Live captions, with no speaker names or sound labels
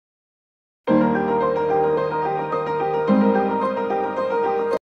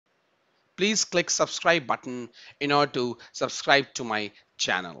please click subscribe button in order to subscribe to my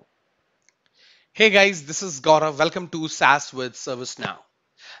channel. Hey guys, this is Gaurav. Welcome to SaaS with ServiceNow.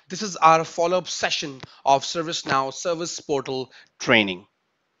 This is our follow-up session of ServiceNow Service Portal Training.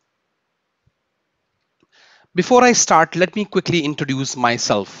 Before I start, let me quickly introduce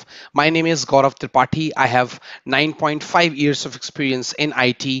myself. My name is Gaurav Tripathi. I have 9.5 years of experience in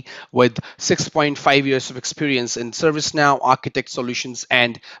IT with 6.5 years of experience in ServiceNow Architect Solutions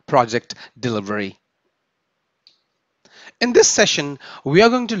and Project Delivery. In this session, we are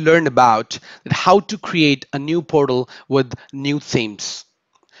going to learn about how to create a new portal with new themes.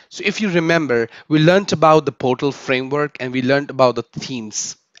 So if you remember, we learned about the portal framework and we learned about the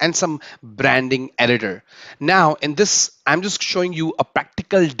themes and some branding editor. Now in this, I'm just showing you a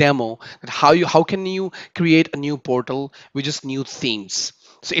practical demo that how can you create a new portal with just new themes.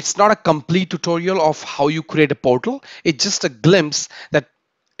 So it's not a complete tutorial of how you create a portal. It's just a glimpse that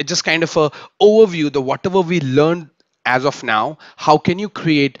it's just kind of a overview the whatever we learned as of now, how can you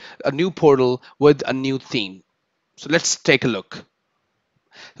create a new portal with a new theme? So let's take a look.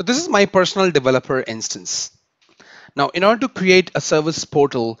 So this is my personal developer instance. Now, in order to create a service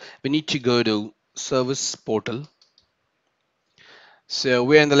portal, we need to go to Service Portal. So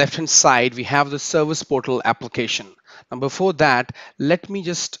we're on the left-hand side, we have the Service Portal application. Now, before that, let me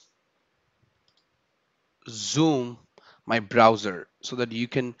just zoom my browser so that you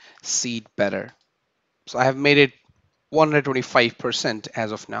can see it better. So I have made it 125%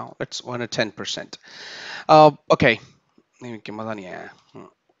 as of now. That's 110%. Okay.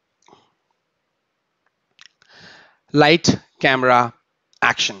 Light, camera,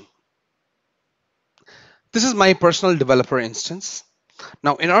 action. This is my personal developer instance.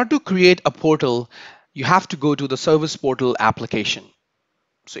 Now, in order to create a portal, you have to go to the Service Portal application.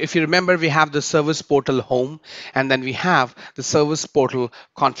 So if you remember, we have the Service Portal home, and then we have the Service Portal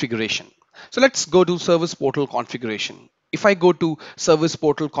configuration. So let's go to Service Portal configuration. If I go to Service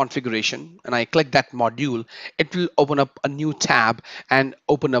Portal configuration and I click that module, it will open up a new tab and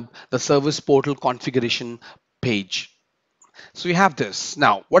open up the Service Portal configuration page. So we have this.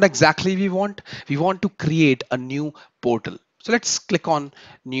 Now, what exactly we want? We want to create a new portal. So let's click on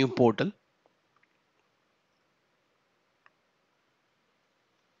New Portal.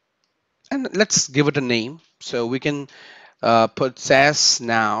 And let's give it a name. So we can put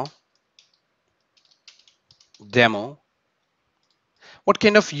ServiceNow Demo. What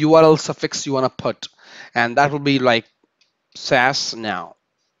kind of URL suffix you want to put? And that will be like ServiceNow.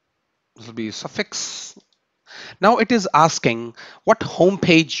 This will be suffix. Now it is asking what home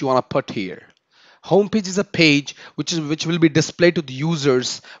page you want to put here. Home page is a page which will be displayed to the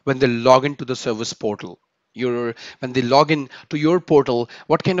users when they log into the service portal. When they log in to your portal,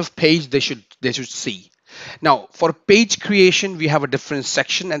 what kind of page they should see. Now for page creation, we have a different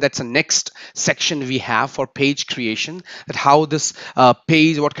section, and that's the next section we have for page creation, that how this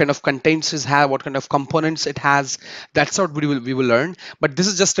page, what kind of contents it has, what kind of components it has. That's what we will learn, but this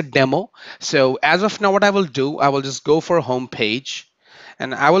is just a demo. So as of now, what I will do, I will just go for home page,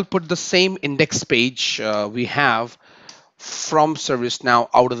 and I will put the same index page we have from ServiceNow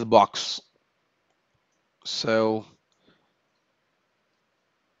out of the box. So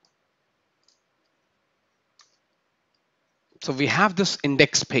we have this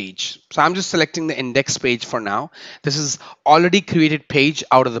index page. So I'm just selecting the index page for now. This is already created page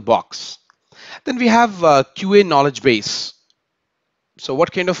out of the box. Then we have QA knowledge base. So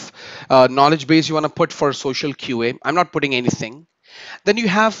what kind of knowledge base you want to put for social QA? I'm not putting anything. Then you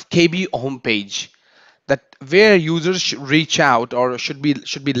have KB homepage, that where users should reach out or should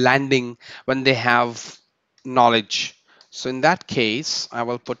be landing when they have knowledge. So in that case, I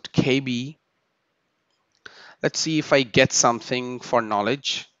will put KB. Let's see if I get something for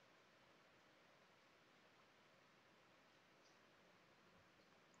knowledge.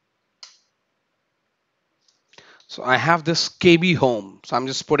 So I have this KB home. So I'm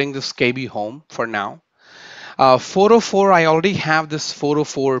just putting this KB home for now. 404, I already have this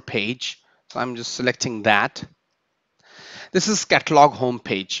 404 page. So I'm just selecting that. This is catalog home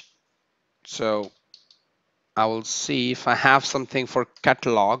page. So I will see if I have something for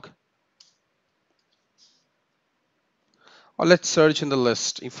catalog. Or let's search in the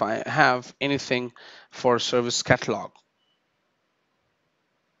list if I have anything for service catalog.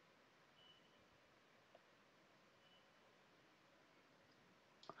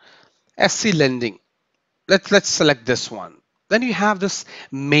 SC lending. Let's select this one. Then you have this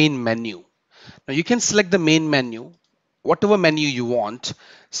main menu. Now you can select the main menu, whatever menu you want.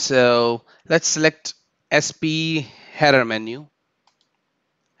 So let's select SP header menu.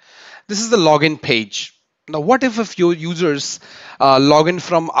 This is the login page. Now what if your users log in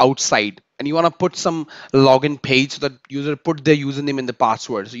from outside and you want to put some login page so that user put their username and the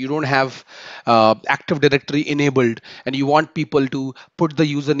password. So you don't have Active Directory enabled, and you want people to put the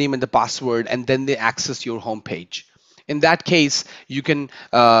username and the password, and then they access your home page. In that case, you can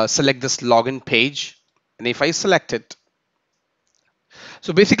select this login page, and if I select it,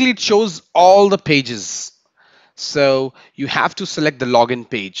 so basically it shows all the pages. So you have to select the login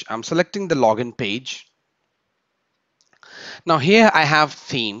page. I'm selecting the login page. Now here I have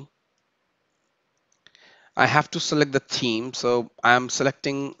theme. I have to select the theme. So I'm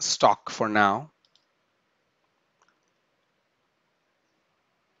selecting stock for now.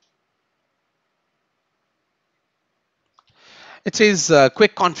 It says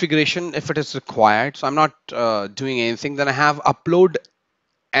quick configuration if it is required. So I'm not doing anything. Then I have upload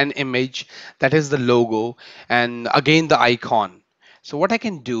an image, that is the logo, and again the icon. So what I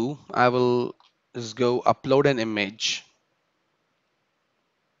can do, I will just go upload an image,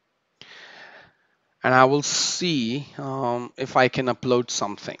 and I will see if I can upload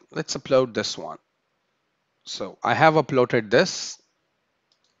something. Let's upload this one. So I have uploaded this.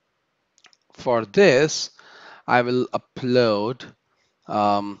 For this, I will upload,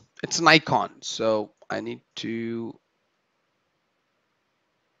 it's an icon. So I need to,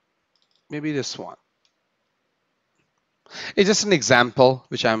 maybe this one. It's just an example,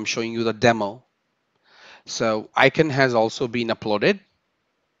 which I'm showing you the demo. So icon has also been uploaded.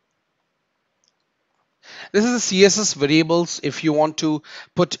 This is the CSS variables. If you want to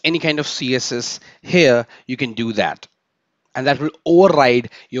put any kind of CSS here, you can do that. And that will override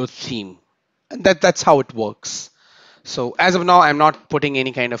your theme. And that's how it works. So as of now, I'm not putting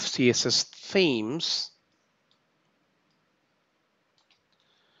any kind of CSS themes.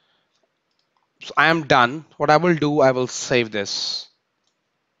 So I am done. What I will do, I will save this.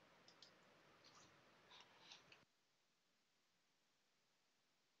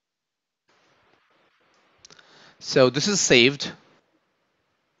 So this is saved.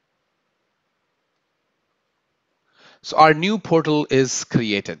 So our new portal is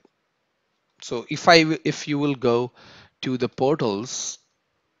created. So if you will go to the portals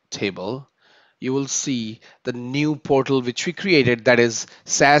table, you will see the new portal which we created, that is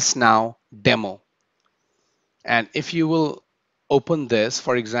ServiceNow demo. And if you will open this,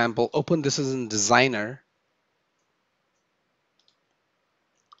 for example, open this as in designer.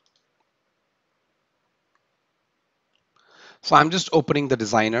 So I'm just opening the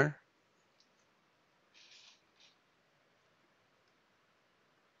designer.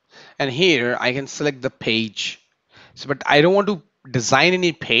 And here I can select the page. So, but I don't want to design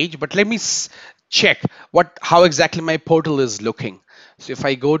any page, but let me check how exactly my portal is looking. So if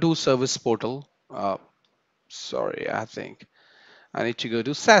I go to service portal, sorry, I think I need to go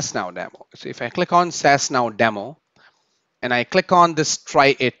to ServiceNow demo. So if I click on ServiceNow demo and I click on this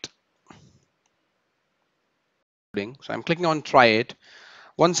try it, so I'm clicking on try it.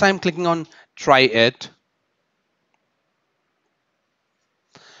 Once I'm clicking on try it,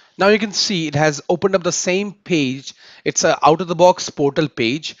 now you can see it has opened up the same page. It's a out of the box portal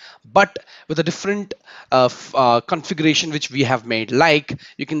page, but with a different configuration which we have made. Like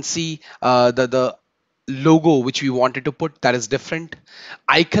you can see the logo which we wanted to put, that is different.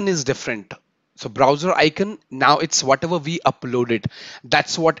 Icon is different. So browser icon, now it's whatever we uploaded.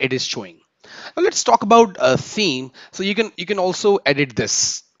 That's what it is showing. Now let's talk about a theme. So you can also edit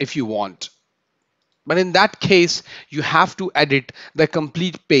this if you want. But in that case, you have to edit the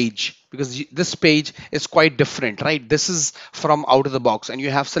complete page, because this page is quite different, right? This is from out of the box and you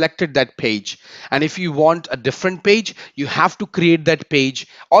have selected that page. And if you want a different page, you have to create that page,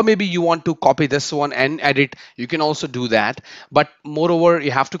 or maybe you want to copy this one and edit. You can also do that. But moreover, you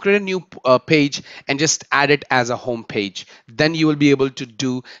have to create a new page and just add it as a home page. Then you will be able to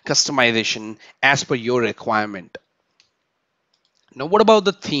do customization as per your requirement. Now, what about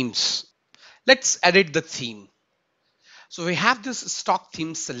the themes? Let's edit the theme. So we have this stock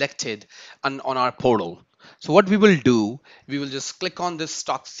theme selected on our portal. So what we will do, we will just click on this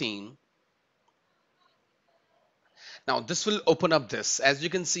stock theme. Now this will open up this. As you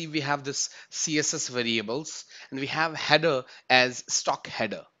can see, we have this CSS variables and we have header as stock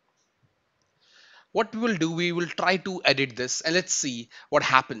header. What we will do, we will try to edit this and let's see what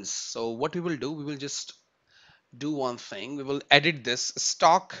happens. So what we will do, we will just do one thing. We will edit this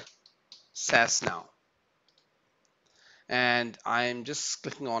stock ServiceNow. And I'm just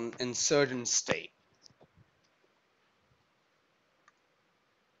clicking on insert and stay.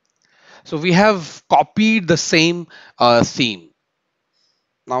 So we have copied the same theme.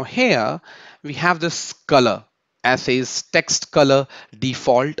 Now here we have this color as says text color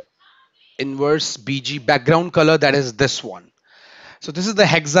default inverse BG background color, that is this one. So this is the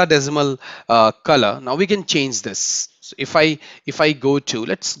hexadecimal color. Now we can change this. So if I go to,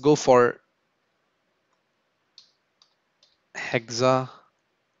 let's go for hexadecimal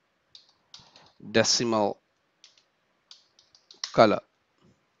color.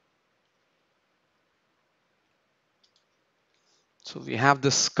 So we have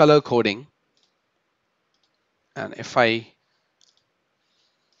this color coding, and if I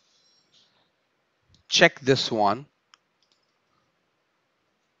check this one,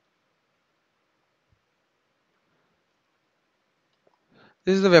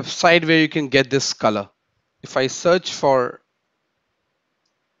 this is the website where you can get this color. If I search for,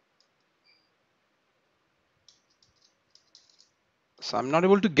 so I'm not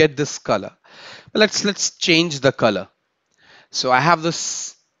able to get this color. Let's change the color. So I have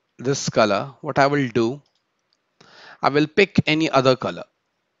this color. What I will do, I will pick any other color.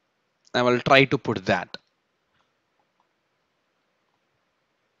 I will try to put that.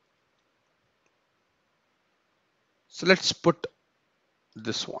 So let's put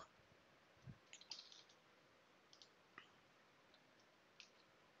this one.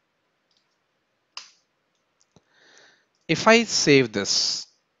 If I save this,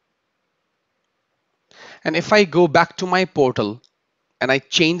 and if I go back to my portal and I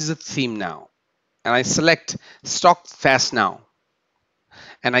change the theme now, and I select stock fast now,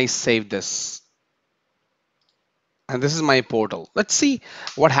 and I save this, and this is my portal. Let's see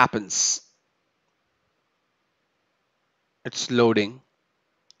what happens. It's loading.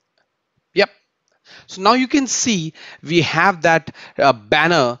 Yep. So now you can see we have that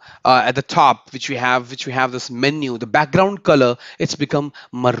banner at the top, which we have this menu. The background color, it's become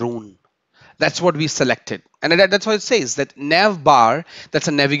maroon. That's what we selected. And that's what it says, that nav bar, that's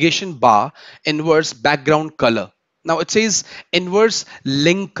a navigation bar, inverse background color. Now it says inverse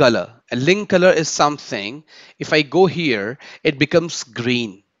link color. A link color is something, if I go here, it becomes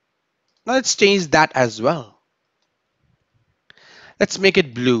green. Now let's change that as well. Let's make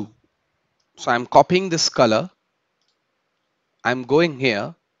it blue. So I'm copying this color. I'm going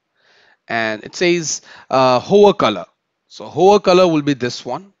here, and it says hover color. So hover color will be this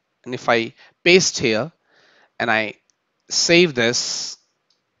one. And if I paste here and I save this,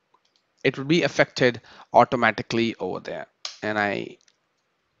 it will be affected automatically over there. And I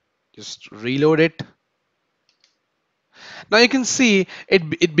just reload it. Now you can see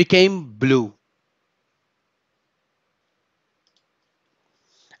it became blue.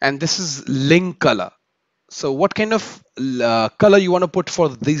 And this is link color. So what kind of color you want to put for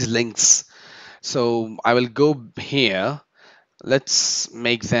these links? So I will go here. Let's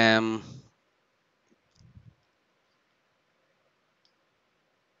make them,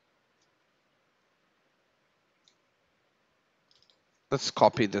 let's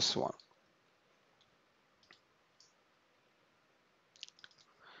copy this one.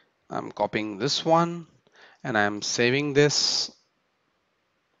 I'm copying this one and I'm saving this,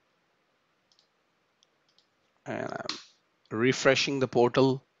 and I'm refreshing the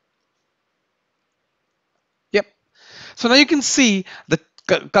portal. Yep. So now you can see the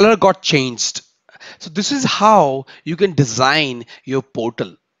color got changed. So this is how you can design your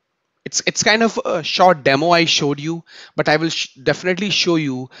portal. It's kind of a short demo I showed you, but I will definitely show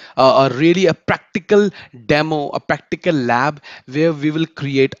you a practical demo, a practical lab where we will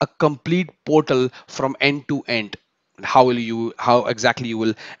create a complete portal from end to end. How exactly you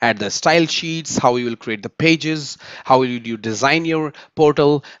will add the style sheets, how you will create the pages, how will you design your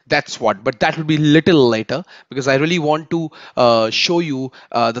portal. That's what, but that will be little later, because I really want to show you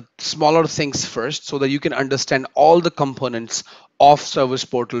the smaller things first, so that you can understand all the components of Service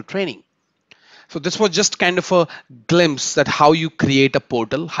Portal Training. So this was just kind of a glimpse that how you create a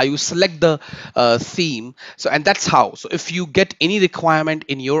portal, how you select the theme. So, and that's how. So if you get any requirement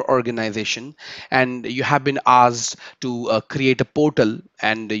in your organization and you have been asked to create a portal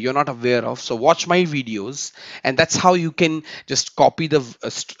and you're not aware of, so watch my videos, and that's how you can just copy the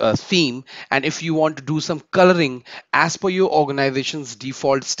theme. And if you want to do some coloring as per your organization's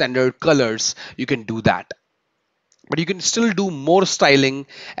default standard colors, you can do that. But you can still do more styling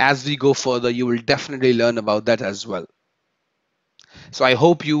as we go further. You will definitely learn about that as well. So I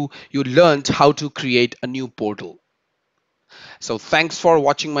hope you learned how to create a new portal. So thanks for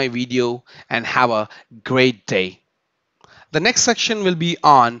watching my video and have a great day. The next section will be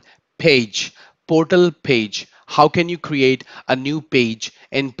on page, portal page. How can you create a new page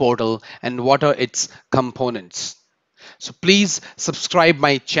in portal and what are its components? So please subscribe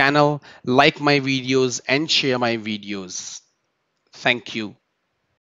my channel, like my videos and share my videos. Thank you.